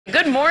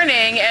Good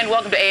morning and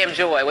welcome to AM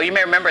Joy. Well, you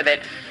may remember that,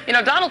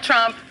 Donald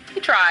Trump, he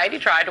tried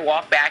to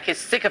walk back his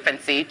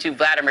sycophancy to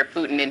Vladimir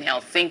Putin in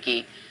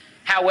Helsinki.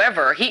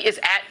 However, he is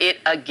at it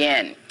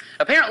again,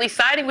 apparently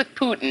siding with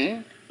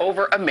Putin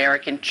over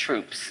American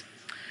troops.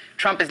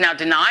 Trump is now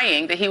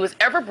denying that he was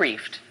ever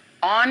briefed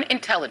on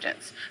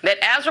intelligence that,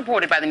 as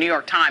reported by the New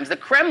York Times, the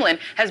Kremlin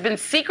has been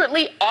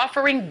secretly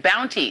offering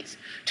bounties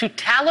to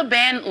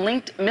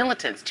Taliban-linked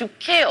militants to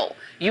kill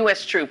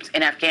U.S. troops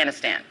in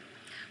Afghanistan.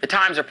 The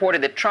Times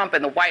reported that Trump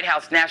and the White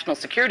House National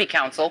Security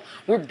Council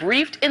were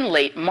briefed in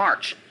late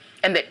March,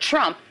 and that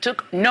Trump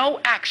took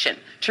no action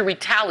to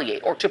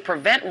retaliate or to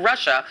prevent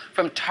Russia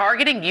from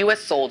targeting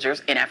U.S.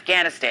 soldiers in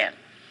Afghanistan.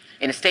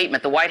 In a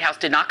statement, the White House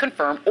did not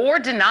confirm or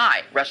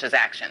deny Russia's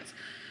actions,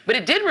 but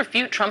it did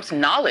refute Trump's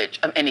knowledge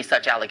of any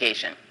such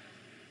allegation.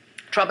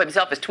 Trump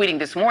himself is tweeting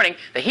this morning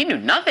that he knew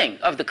nothing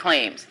of the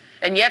claims,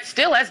 and yet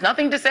still has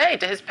nothing to say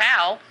to his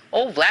pal,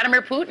 old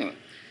Vladimir Putin,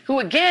 who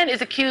again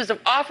is accused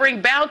of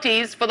offering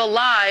bounties for the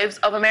lives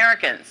of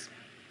Americans.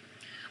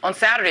 On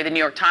Saturday, the New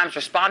York Times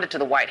responded to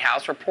the White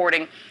House,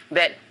 reporting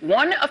that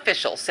one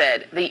official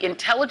said the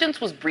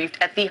intelligence was briefed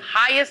at the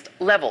highest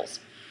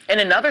levels, and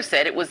another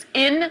said it was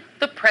in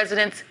the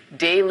president's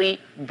daily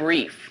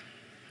brief.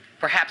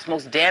 Perhaps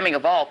most damning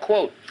of all,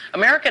 quote,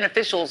 American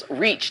officials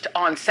reached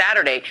on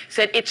Saturday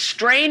said it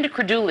strained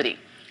credulity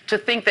to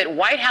think that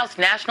White House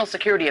national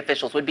security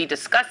officials would be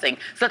discussing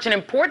such an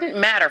important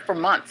matter for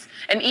months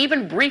and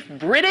even brief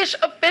British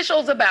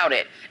officials about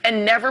it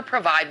and never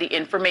provide the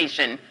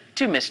information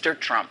to Mr.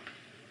 Trump.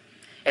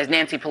 As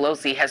Nancy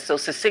Pelosi has so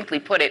succinctly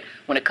put it,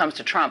 when it comes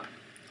to Trump,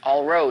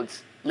 all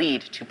roads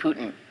lead to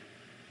Putin.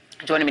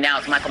 Joining me now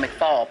is Michael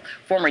McFaul,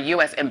 former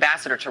U.S.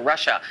 ambassador to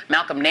Russia,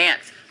 Malcolm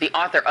Nance, the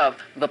author of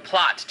The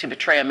Plot to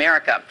Betray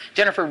America,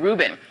 Jennifer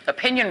Rubin,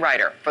 opinion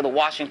writer for The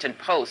Washington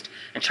Post,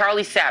 and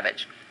Charlie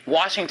Savage,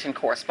 Washington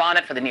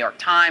correspondent for the New York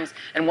Times,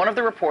 and one of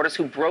the reporters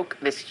who broke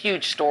this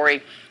huge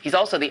story. He's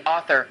also the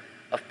author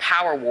of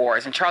Power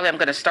Wars. And Charlie, I'm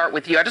going to start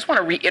with you. I just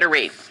want to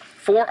reiterate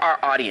for our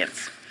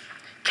audience.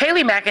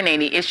 Kayleigh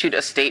McEnany issued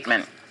a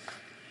statement,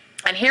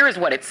 and here is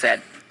what it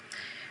said.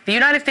 The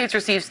United States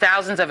receives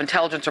thousands of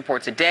intelligence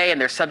reports a day,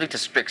 and they're subject to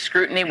strict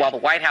scrutiny. While the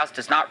White House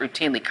does not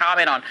routinely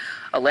comment on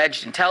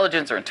alleged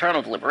intelligence or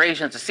internal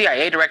deliberations, the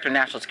CIA director,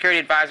 national security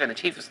advisor, and the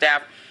chief of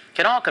staff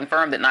can all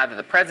confirm that neither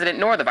the president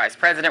nor the vice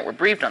president were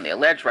briefed on the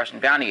alleged Russian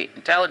bounty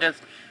intelligence.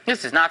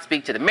 This does not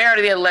speak to the merit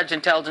of the alleged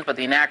intelligence, but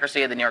the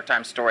inaccuracy of the New York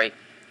Times story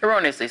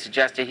erroneously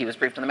suggested he was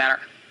briefed on the matter.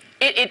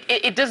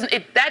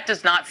 That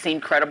does not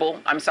seem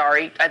credible, I'm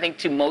sorry, I think,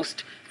 to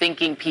most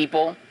thinking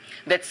people,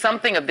 that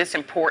something of this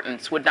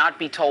importance would not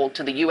be told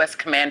to the U.S.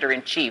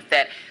 Commander-in-Chief,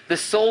 that the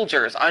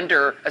soldiers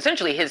under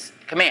essentially his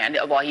command,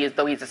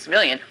 though he's a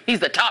civilian,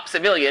 he's the top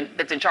civilian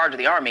that's in charge of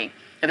the army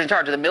and in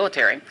charge of the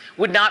military,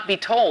 would not be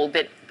told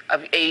that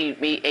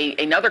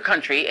another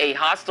country, a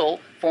hostile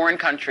foreign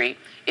country,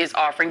 is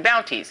offering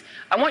bounties.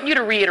 I want you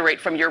to reiterate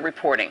from your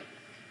reporting.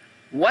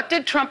 What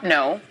did Trump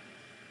know,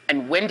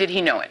 and when did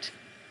he know it?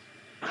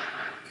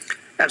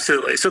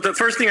 Absolutely. So the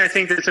first thing I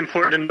think that's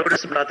important to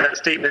notice about that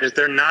statement is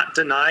they're not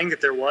denying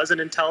that there was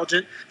an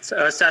intelligence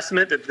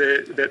assessment that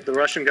the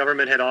Russian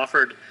government had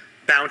offered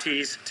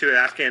bounties to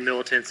Afghan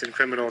militants and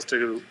criminals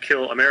to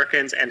kill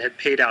Americans and had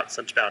paid out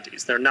such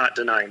bounties. They're not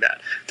denying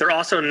that. They're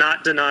also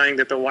not denying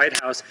that the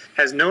White House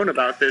has known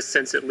about this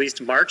since at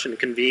least March and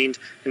convened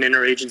an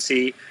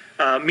interagency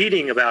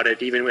meeting about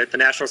it, even with the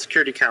National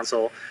Security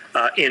Council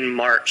in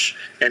March.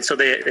 And so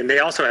they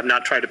also have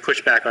not tried to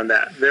push back on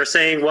that. They're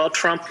saying, well,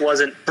 Trump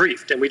wasn't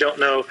briefed, and we don't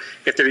know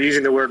if they're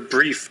using the word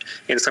briefed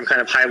in some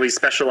kind of highly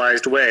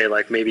specialized way,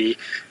 like maybe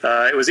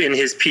it was in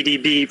his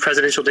PDB,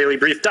 Presidential Daily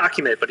Brief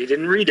document, but he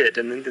didn't read it,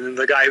 and then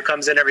the guy who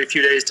comes in every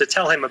few days to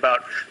tell him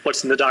about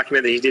what's in the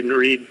document that he didn't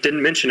read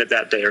didn't mention it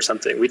that day or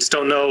something. We just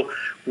don't know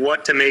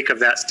what to make of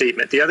that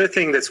statement. The other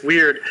thing that's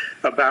weird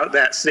about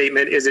that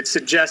statement is it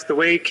suggests the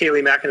way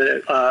Kayleigh McEnany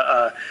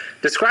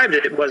described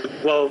it was,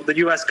 well, the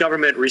U.S.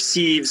 government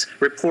receives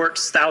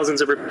reports,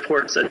 thousands of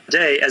reports a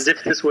day, as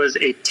if this was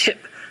a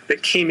tip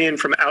that came in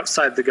from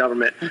outside the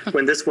government,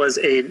 when this was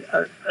an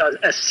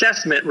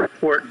assessment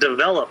report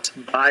developed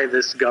by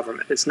this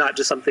government. It's not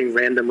just something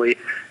randomly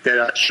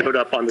that showed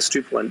up on the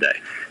stoop one day.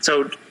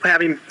 So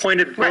having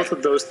pointed both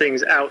of those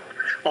things out,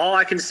 all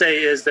I can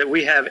say is that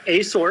we have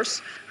a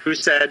source who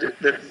said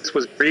that this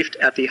was briefed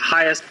at the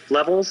highest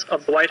levels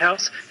of the White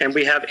House, and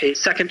we have a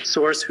second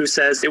source who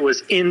says it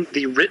was in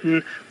the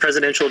written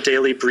Presidential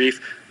Daily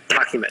Brief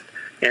document.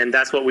 And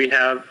that's what we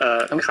have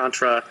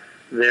contra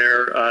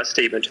their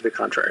statement to the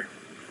contrary.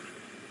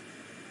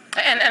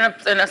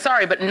 And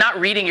sorry, but not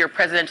reading your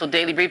Presidential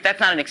Daily Brief,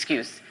 that's not an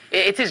excuse.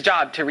 It's his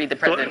job to read the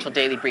Presidential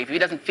Daily Brief. If he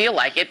doesn't feel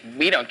like it,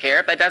 we don't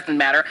care. That doesn't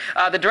matter.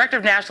 The Director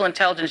of National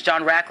Intelligence,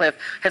 John Ratcliffe,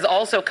 has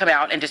also come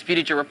out and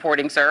disputed your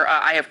reporting, sir.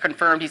 I have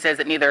confirmed, he says,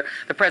 that neither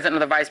the President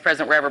nor the Vice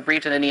President were ever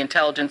briefed on any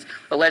intelligence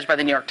alleged by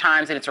the New York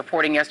Times in its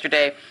reporting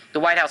yesterday. The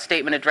White House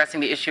statement addressing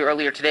the issue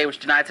earlier today, which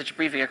denied such a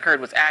briefing occurred,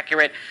 was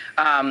accurate.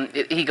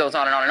 He goes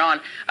on and on and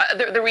on.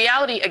 The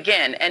reality,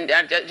 again, and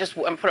just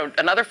put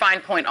another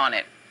fine point on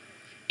it,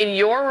 in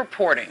your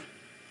reporting,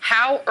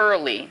 how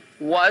early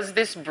was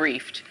this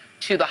briefed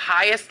to the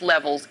highest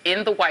levels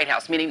in the White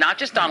House, meaning not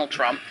just Donald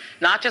Trump,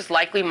 not just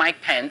likely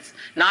Mike Pence,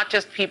 not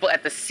just people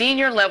at the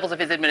senior levels of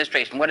his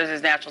administration? What is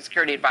his national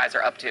security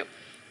advisor up to?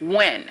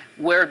 When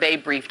were they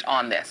briefed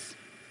on this?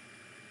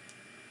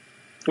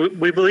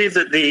 We believe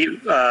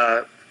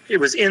that it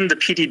was in the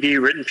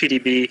PDB, written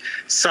PDB,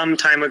 some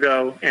time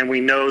ago, and we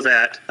know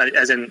that,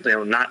 as in,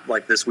 not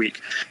like this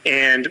week,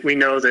 and we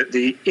know that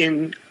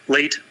in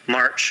late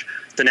March,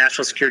 the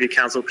National Security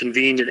Council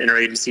convened an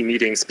interagency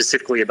meeting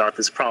specifically about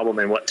this problem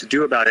and what to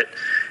do about it,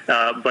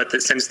 but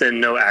that since then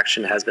no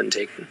action has been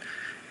taken.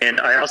 And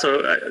I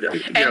also,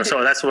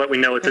 so that's what we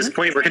know at this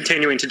point. We're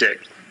continuing to dig.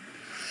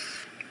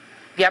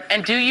 Yep.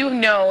 And do you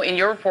know, in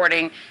your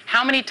reporting,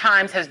 how many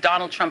times has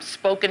Donald Trump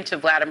spoken to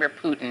Vladimir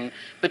Putin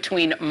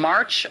between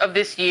March of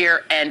this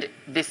year and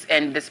this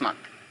month?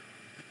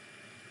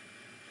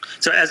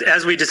 So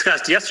as we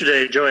discussed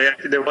yesterday, Joy,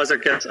 there was a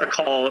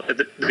call at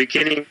the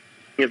beginning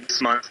of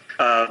this month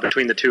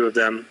between the two of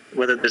them.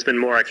 Whether there's been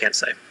more, I can't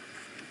say.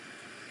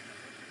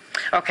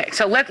 Okay,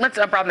 so let's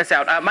broaden this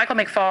out. Michael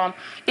McFaul,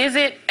 is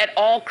it at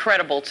all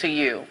credible to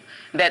you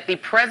that the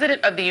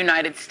President of the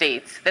United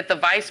States, that the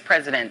Vice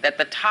President, that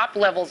the top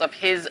levels of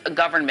his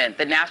government,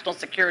 the National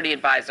Security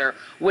Advisor,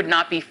 would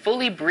not be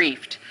fully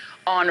briefed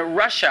on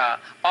Russia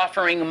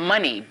offering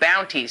money,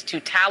 bounties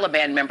to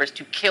Taliban members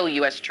to kill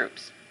U.S.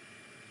 troops?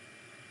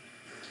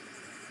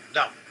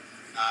 No.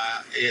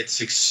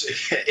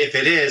 If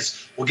it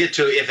is, we'll get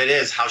to if it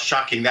is, how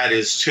shocking that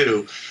is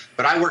too.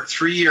 But I worked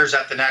 3 years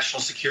at the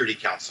National Security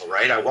Council,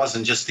 right? I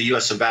wasn't just the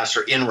U.S.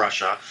 ambassador in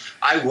Russia.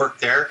 I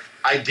worked there.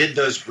 I did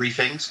those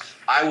briefings.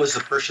 I was the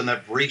person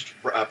that briefed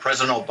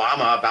President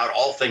Obama about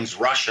all things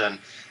Russian.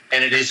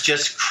 And it is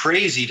just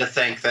crazy to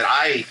think that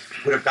I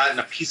would have gotten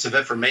a piece of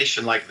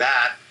information like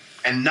that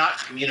and not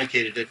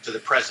communicated it to the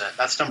president.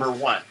 That's number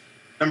one.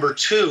 Number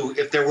two,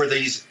 if there were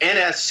these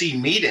NSC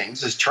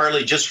meetings, as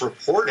Charlie just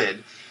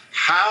reported,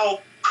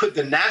 how could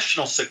the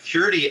National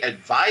Security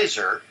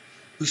Advisor,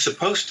 who's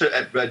supposed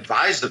to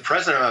advise the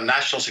president on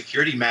national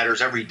security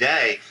matters every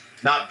day,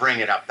 not bring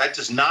it up? That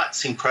does not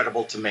seem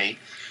credible to me.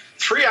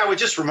 Three, I would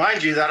just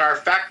remind you that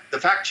the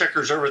fact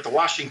checkers over at the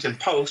Washington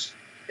Post,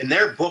 in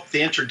their book,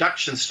 the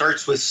introduction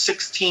starts with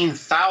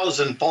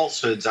 16,000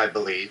 falsehoods, I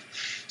believe.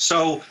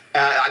 So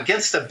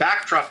against the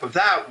backdrop of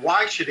that,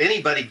 why should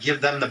anybody give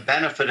them the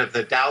benefit of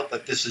the doubt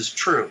that this is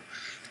true?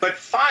 But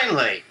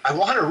finally, I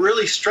want to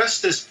really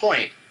stress this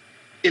point.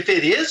 If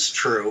it is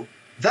true,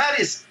 that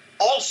is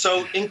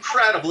also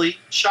incredibly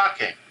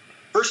shocking.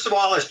 First of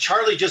all, as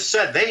Charlie just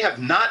said, they have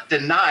not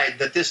denied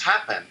that this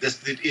happened.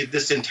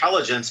 This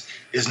intelligence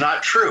is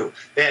not true.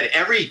 They had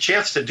every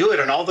chance to do it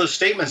in all those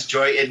statements,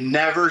 Joy. It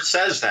never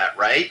says that,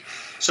 right?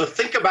 So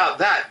think about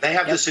that. They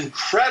have this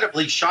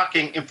incredibly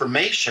shocking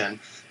information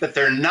that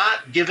they're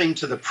not giving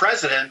to the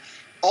president,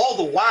 all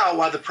the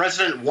while the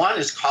president, one,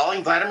 is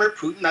calling Vladimir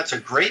Putin. That's a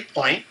great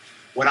point.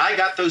 When I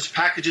got those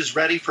packages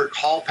ready for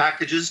call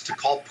packages to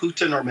call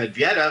Putin or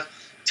Medvedev,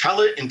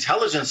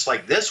 intelligence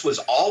like this was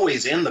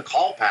always in the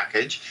call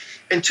package.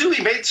 And two,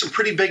 he made some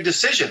pretty big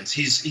decisions.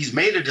 He's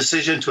made a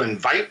decision to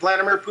invite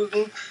Vladimir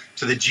Putin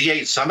to the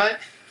G8 summit.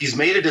 He's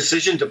made a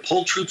decision to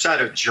pull troops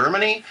out of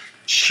Germany.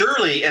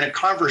 Surely in a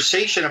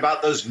conversation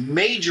about those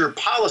major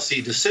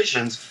policy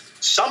decisions,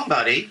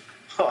 somebody,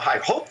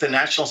 I hope the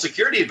National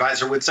Security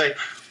Advisor, would say,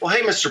 well,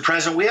 hey, Mr.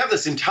 President, we have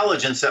this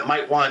intelligence that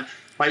might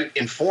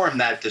inform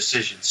that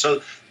decision.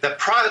 So the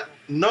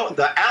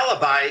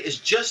alibi is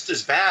just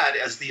as bad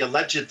as the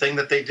alleged thing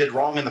that they did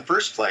wrong in the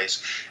first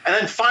place. And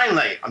then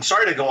finally, I'm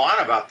sorry to go on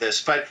about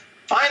this, but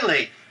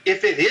finally,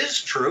 if it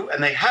is true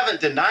and they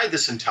haven't denied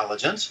this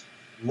intelligence,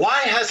 why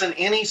hasn't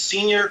any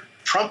senior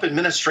Trump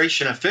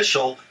administration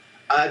official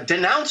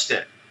denounced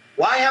it?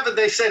 Why haven't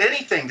they said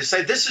anything to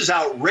say this is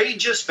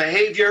outrageous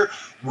behavior,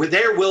 where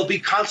there will be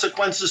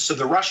consequences to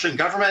the Russian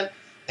government?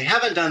 They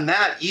haven't done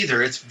that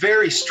either. It's a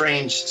very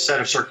strange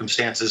set of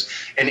circumstances.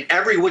 And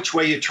every which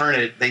way you turn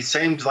it, they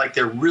seemed like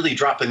they're really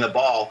dropping the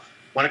ball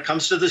when it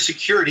comes to the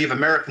security of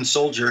American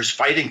soldiers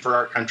fighting for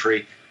our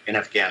country in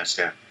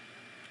Afghanistan.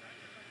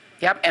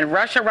 Yep, and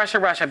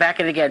Russia,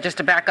 back in again. Just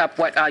to back up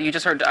what you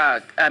just heard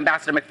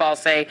Ambassador McFaul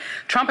say,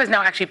 Trump has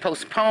now actually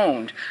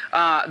postponed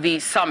the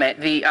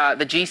summit, the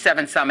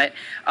G7 summit,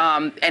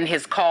 and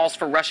his calls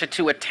for Russia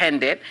to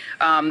attend it.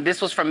 This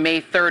was from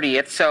May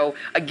 30th. So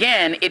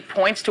again, it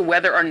points to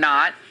whether or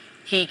not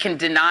he can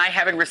deny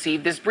having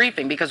received this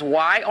briefing, because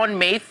why on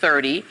May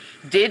 30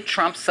 did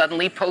Trump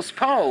suddenly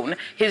postpone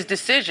his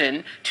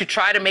decision to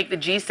try to make the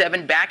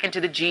G7 back into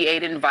the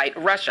G8 and invite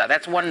Russia?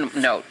 That's one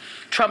note.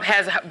 Trump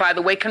has, by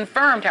the way,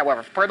 confirmed,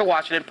 however, per the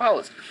Washington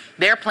Post,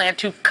 their plan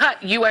to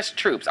cut U.S.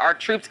 troops, our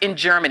troops in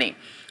Germany.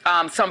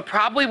 Some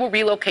probably will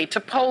relocate to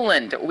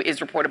Poland,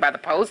 is reported by the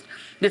Post.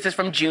 This is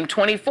from June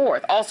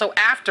 24th. Also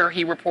after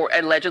he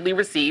allegedly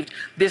received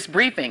this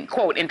briefing.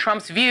 Quote, in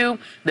Trump's view,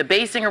 the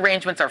basing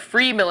arrangements are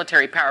free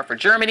military power for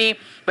Germany,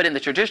 but in the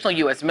traditional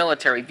U.S.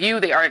 military view,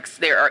 they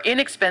are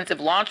inexpensive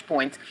launch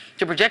points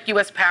to project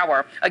U.S.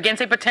 power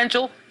against a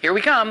potential, here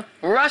we come,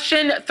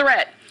 Russian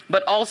threat.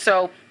 but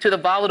also to the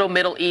volatile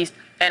Middle East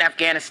and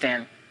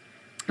Afghanistan.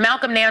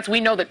 Malcolm Nance, we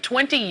know that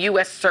 20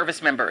 U.S.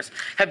 service members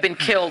have been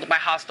killed by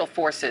hostile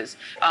forces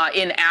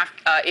in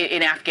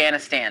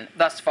Afghanistan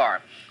thus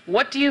far.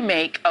 What do you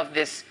make of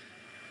this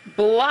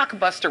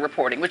blockbuster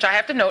reporting, which I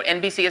have to note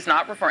NBC is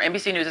not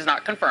NBC News is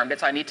not confirmed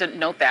it, so I need to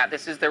note that.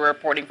 This is the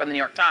reporting from the New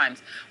York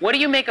Times. What do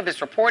you make of this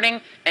reporting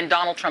and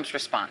Donald Trump's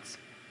response?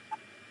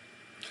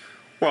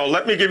 Well,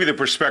 let me give you the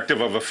perspective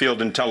of a field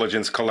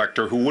intelligence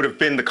collector who would have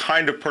been the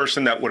kind of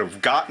person that would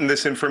have gotten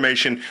this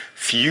information,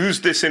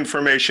 fused this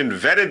information,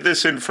 vetted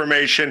this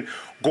information,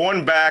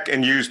 gone back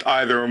and used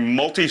either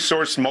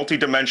multi-source,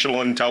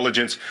 multi-dimensional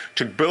intelligence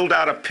to build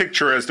out a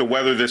picture as to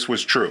whether this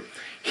was true.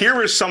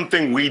 Here is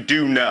something we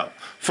do know.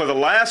 For the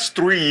last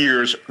 3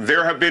 years,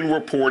 there have been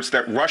reports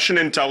that Russian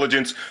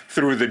intelligence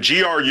through the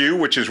GRU,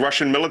 which is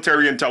Russian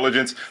military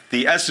intelligence,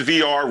 the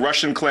SVR,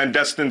 Russian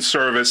clandestine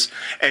service,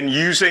 and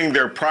using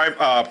their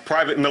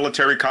private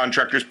military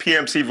contractors,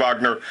 PMC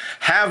Wagner,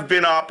 have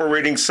been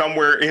operating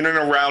somewhere in and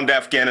around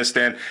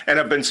Afghanistan and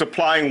have been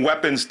supplying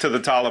weapons to the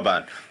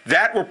Taliban.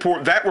 That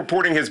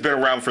reporting has been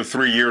around for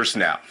 3 years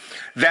now.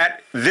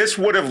 That this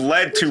would have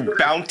led to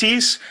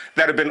bounties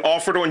that have been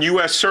offered on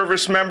U.S.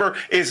 service member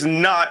is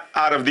not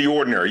out of the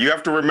ordinary. You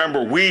have to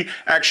remember, we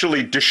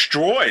actually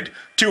destroyed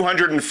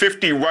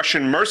 250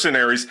 Russian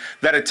mercenaries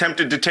that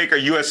attempted to take a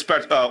U.S.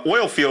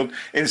 oil field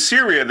in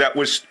Syria that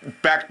was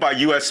backed by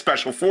U.S.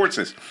 special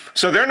forces.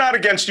 So they're not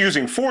against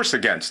using force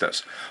against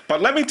us.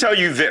 But let me tell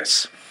you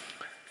this.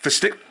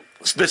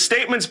 The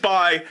statements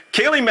by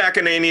Kayleigh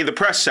McEnany, the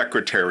press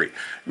secretary,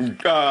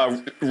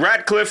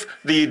 Ratcliffe,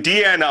 the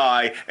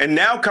DNI, and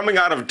now coming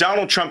out of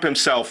Donald Trump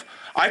himself,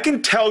 I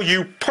can tell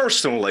you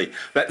personally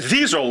that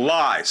these are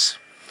lies.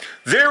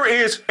 There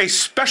is a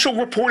special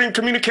reporting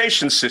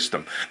communication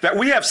system that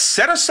we have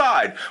set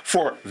aside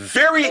for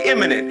very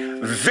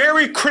imminent,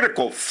 very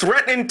critical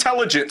threat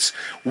intelligence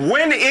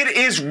when it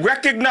is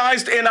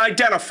recognized and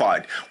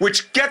identified,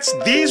 which gets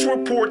these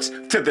reports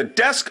to the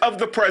desk of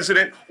the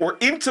president or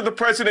into the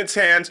president's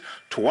hands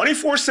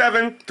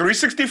 24/7,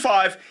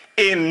 365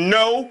 in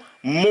no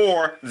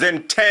more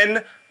than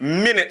 10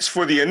 minutes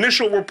for the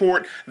initial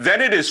report. Then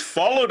it is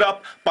followed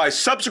up by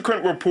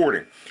subsequent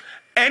reporting.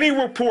 Any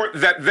report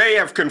that they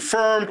have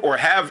confirmed or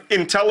have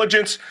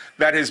intelligence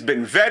that has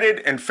been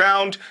vetted and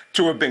found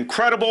to have been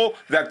credible,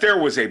 that there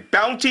was a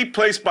bounty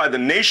placed by the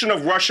nation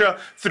of Russia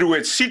through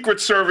its secret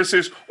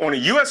services on a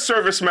U.S.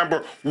 service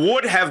member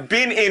would have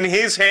been in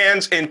his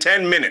hands in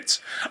 10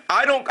 minutes.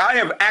 I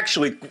have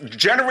actually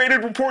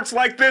generated reports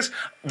like this.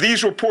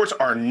 These reports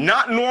are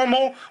not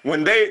normal.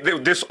 When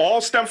this all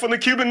stemmed from the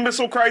Cuban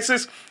Missile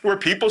Crisis, where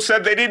people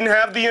said they didn't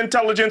have the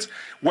intelligence.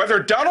 Whether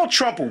Donald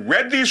Trump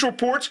read these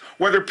reports,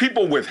 whether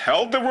people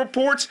withheld the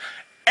reports,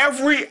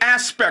 every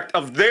aspect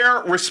of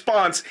their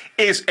response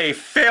is a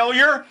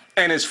failure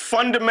and is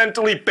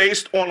fundamentally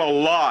based on a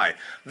lie.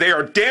 They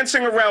are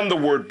dancing around the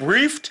word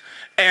briefed,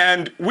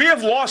 and we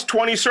have lost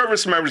 20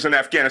 service members in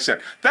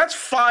Afghanistan. That's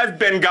 5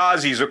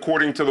 Benghazis,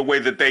 according to the way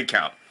that they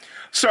count.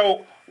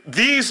 So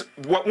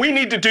what we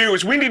need to do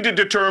is we need to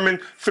determine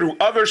through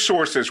other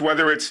sources,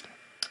 whether it's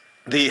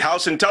the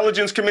House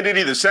Intelligence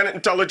Committee, the Senate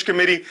Intelligence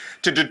Committee,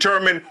 to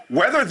determine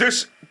whether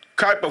this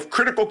type of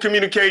critical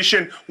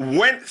communication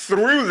went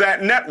through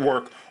that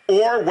network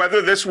or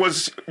whether this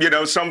was,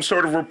 some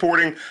sort of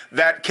reporting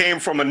that came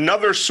from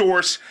another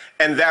source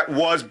and that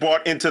was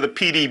brought into the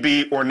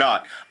PDB or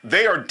not.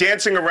 They are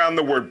dancing around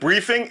the word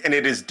briefing, and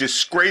it is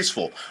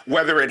disgraceful.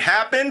 Whether it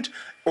happened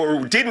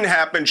or didn't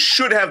happen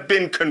should have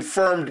been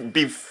confirmed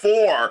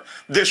before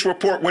this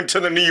report went to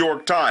the New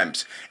York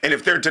Times. And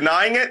if they're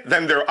denying it,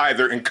 then they're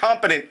either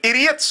incompetent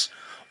idiots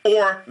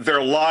or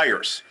they're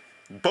liars.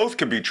 Both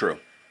can be true.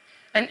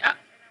 And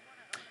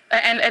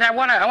I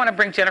want to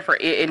bring Jennifer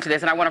into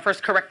this, and I want to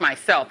first correct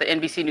myself that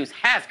NBC News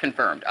has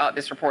confirmed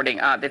this reporting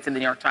that's in the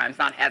New York Times,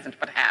 not hasn't,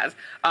 but has.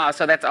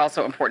 So that's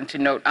also important to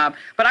note.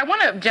 But I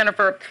want to,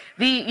 Jennifer,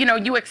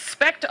 you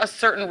expect a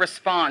certain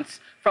response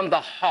from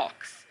the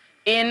hawks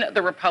in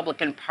the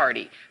Republican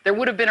Party. There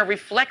would have been a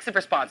reflexive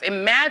response.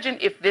 Imagine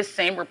if this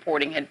same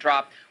reporting had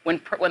dropped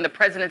when the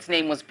president's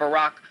name was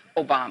Barack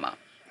Obama.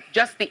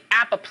 Just the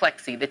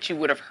apoplexy that you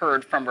would have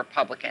heard from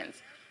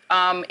Republicans.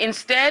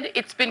 Instead,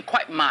 it's been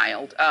quite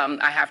mild,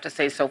 I have to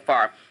say so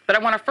far. But I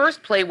want to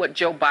first play what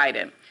Joe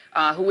Biden,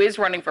 who is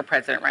running for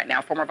president right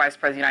now, former vice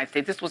president of the United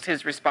States, this was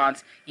his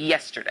response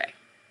yesterday.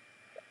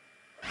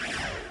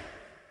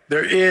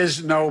 There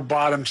is no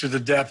bottom to the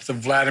depth of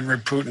Vladimir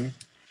Putin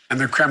and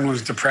the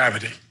Kremlin's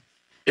depravity,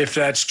 if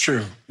that's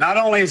true. Not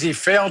only has he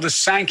failed to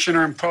sanction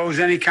or impose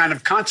any kind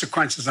of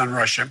consequences on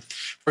Russia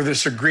for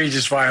this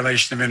egregious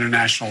violation of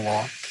international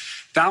law,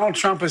 Donald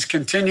Trump has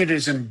continued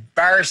his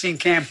embarrassing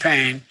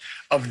campaign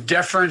of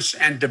deference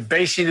and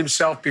debasing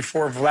himself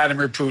before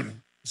Vladimir Putin.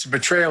 It's a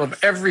betrayal of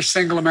every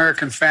single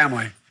American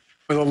family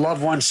with a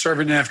loved one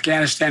serving in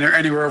Afghanistan or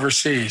anywhere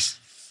overseas.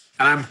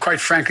 And I'm quite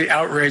frankly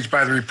outraged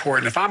by the report.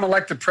 And if I'm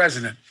elected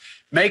president,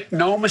 make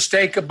no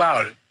mistake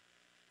about it,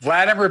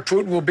 Vladimir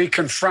Putin will be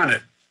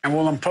confronted and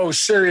will impose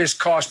serious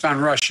cost on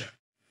Russia.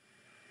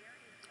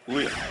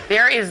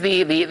 There is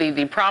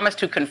the promise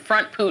to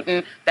confront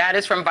Putin. That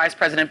is from Vice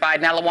President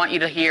Biden. Now I want you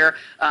to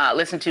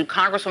listen to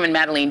Congresswoman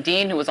Madeleine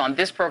Dean, who was on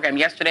this program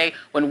yesterday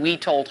when we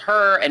told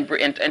her and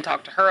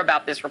talked to her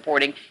about this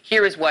reporting.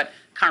 Here is what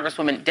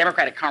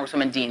Democratic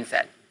Congresswoman Dean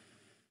said.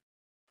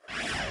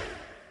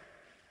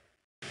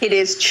 It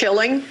is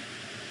chilling.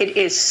 It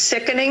is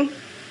sickening.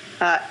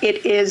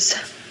 It's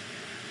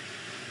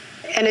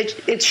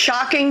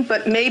shocking,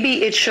 but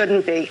maybe it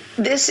shouldn't be.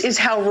 This is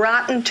how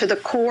rotten to the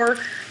core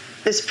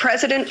this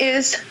president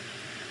is.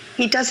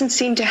 He doesn't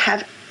seem to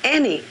have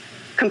any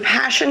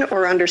compassion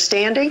or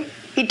understanding.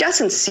 He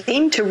doesn't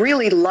seem to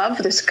really love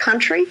this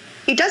country.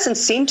 He doesn't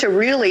seem to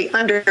really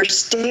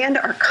understand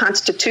our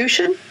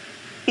Constitution.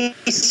 He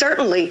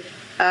certainly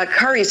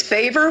curries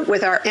favor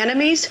with our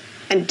enemies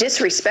and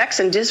disrespects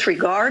and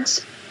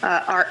disregards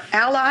our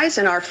allies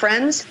and our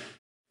friends.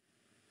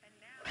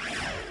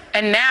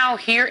 And now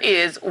here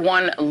is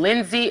one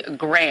Lindsey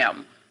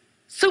Graham,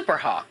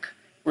 Superhawk,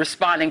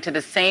 responding to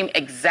the same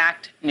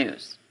exact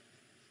news.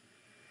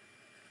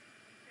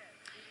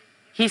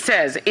 He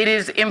says, it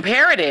is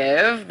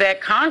imperative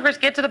that Congress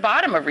get to the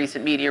bottom of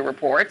recent media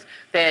reports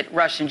that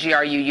Russian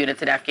GRU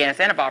units in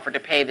Afghanistan have offered to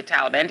pay the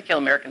Taliban to kill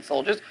American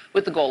soldiers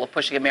with the goal of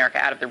pushing America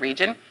out of the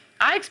region.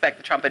 I expect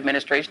the Trump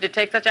administration to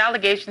take such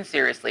allegations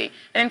seriously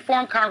and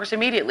inform Congress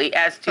immediately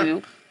as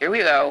to, here we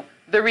go,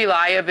 the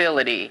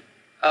reliability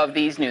of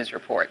these news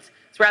reports.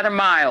 It's rather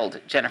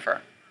mild,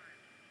 Jennifer.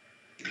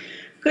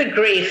 Good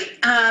grief.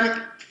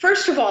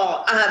 First of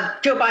all,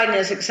 Joe Biden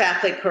is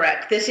exactly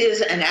correct. This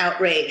is an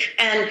outrage.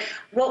 And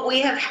what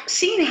we have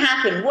seen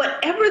happen,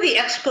 whatever the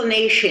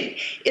explanation,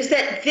 is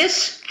that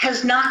this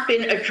has not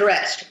been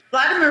addressed.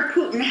 Vladimir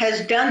Putin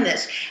has done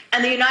this,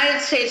 and the United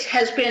States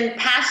has been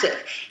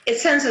passive. It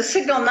sends a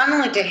signal not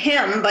only to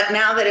him, but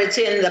now that it's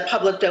in the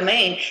public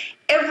domain,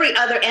 every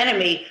other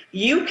enemy,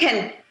 you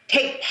can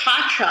take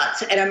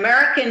potshots at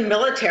American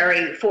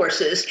military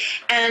forces,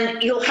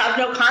 and you'll have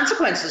no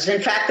consequences.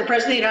 In fact, the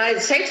President of the United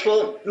States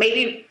will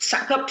maybe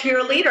suck up to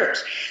your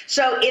leaders.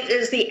 So it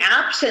is the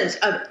absence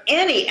of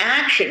any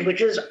action,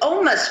 which is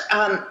almost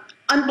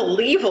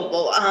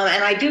unbelievable.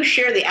 And I do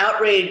share the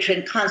outrage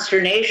and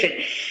consternation.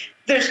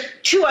 There's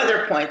two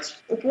other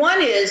points.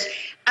 One is,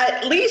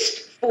 at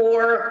least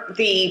for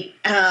the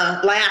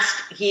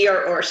last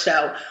year or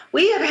so,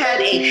 we have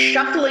had a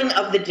shuffling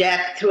of the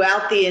deck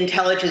throughout the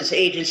intelligence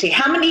agency.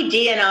 How many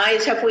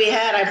DNIs have we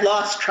had? I've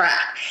lost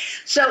track.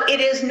 So it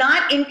is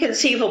not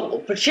inconceivable,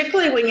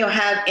 particularly when you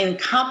have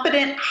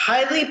incompetent,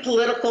 highly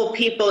political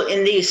people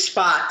in these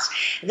spots,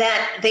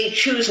 that they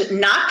choose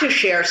not to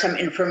share some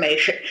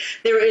information.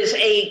 There is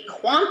a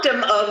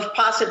quantum of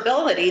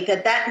possibility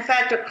that that in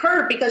fact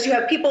occurred because you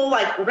have people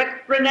like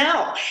Rick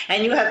Grinnell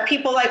and you have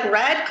people like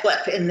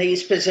Radcliffe in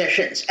these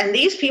positions. And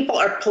these people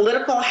are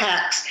political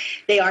hacks.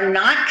 They are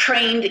not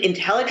trained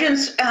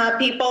intelligence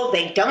people.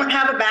 They don't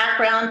have a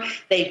background.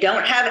 They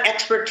don't have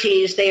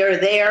expertise. They are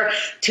there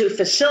to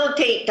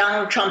facilitate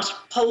Donald Trump's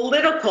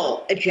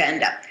political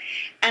agenda.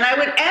 And I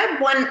would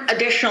add one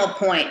additional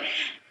point.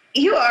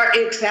 You are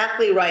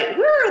exactly right.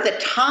 Where are the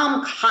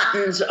Tom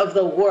Cottons of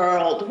the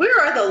world? Where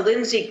are the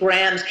Lindsey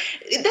Grahams?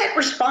 That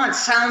response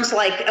sounds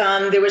like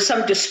there was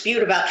some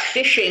dispute about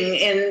fishing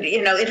in,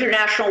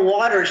 international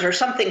waters or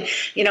something,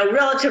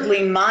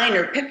 relatively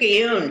minor,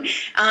 picayune.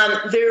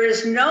 There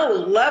is no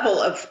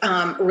level of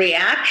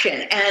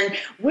reaction. And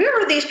where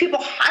are these people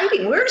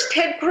hiding? Where's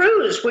Ted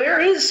Cruz? Where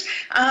is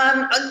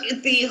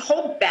the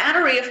whole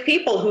battery of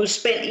people who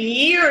spent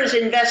years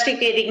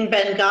investigating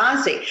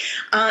Benghazi?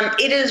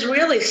 It is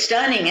really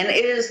stunning, and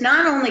it is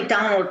not only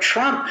Donald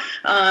Trump,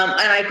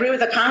 and I agree with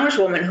the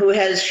Congresswoman who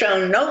has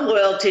shown no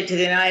loyalty to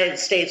the United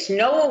States,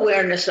 no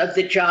awareness of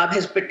the job,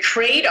 has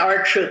betrayed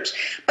our troops,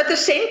 but the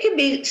same can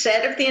be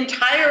said of the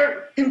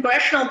entire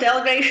congressional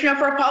delegation of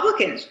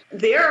Republicans.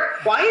 Their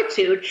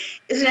quietude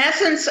is in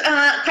essence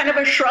kind of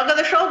a shrug of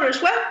the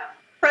shoulders. Well,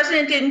 the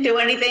president didn't do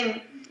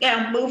anything,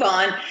 move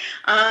on.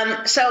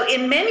 So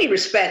in many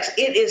respects,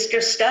 it is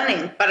just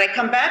stunning. But I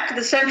come back to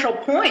the central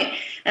point,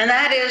 and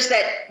that is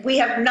that we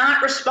have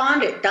not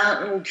responded.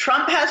 Donald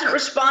Trump hasn't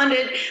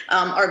responded.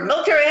 Our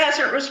military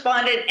hasn't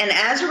responded. And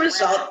as a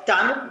result,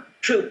 Donald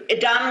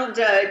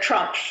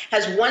Trump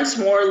has once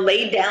more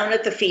laid down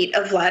at the feet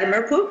of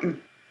Vladimir Putin.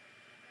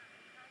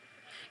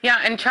 Yeah,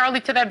 and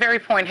Charlie, to that very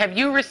point, have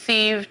you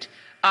received,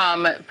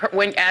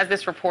 as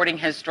this reporting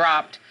has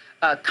dropped,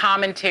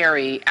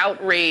 commentary,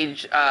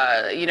 outrage,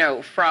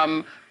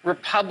 from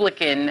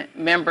Republican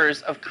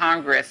members of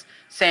Congress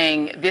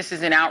saying this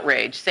is an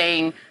outrage,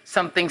 saying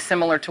something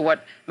similar to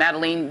what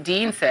Madeleine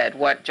Dean said,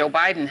 what Joe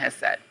Biden has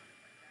said?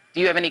 Do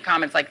you have any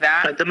comments like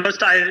that? The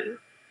most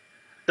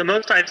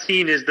I've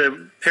seen is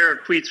the pair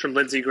of tweets from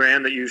Lindsey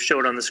Graham that you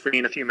showed on the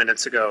screen a few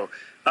minutes ago,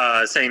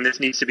 saying this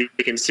needs to be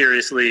taken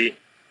seriously.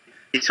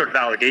 These sort of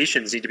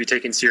allegations need to be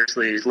taken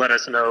seriously. Let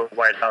us know,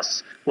 White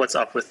House, what's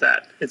up with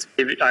that.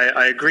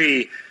 I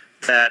agree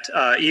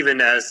that even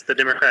as the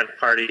Democratic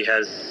Party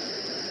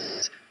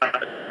has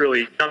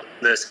really jumped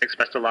on this,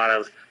 expressed a lot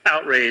of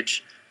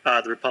outrage,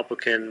 the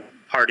Republican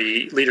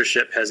Party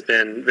leadership has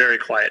been very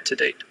quiet to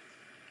date.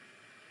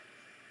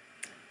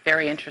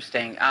 Very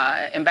interesting.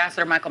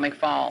 Ambassador Michael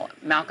McFaul,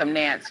 Malcolm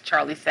Nance,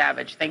 Charlie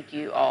Savage, thank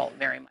you all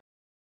very much.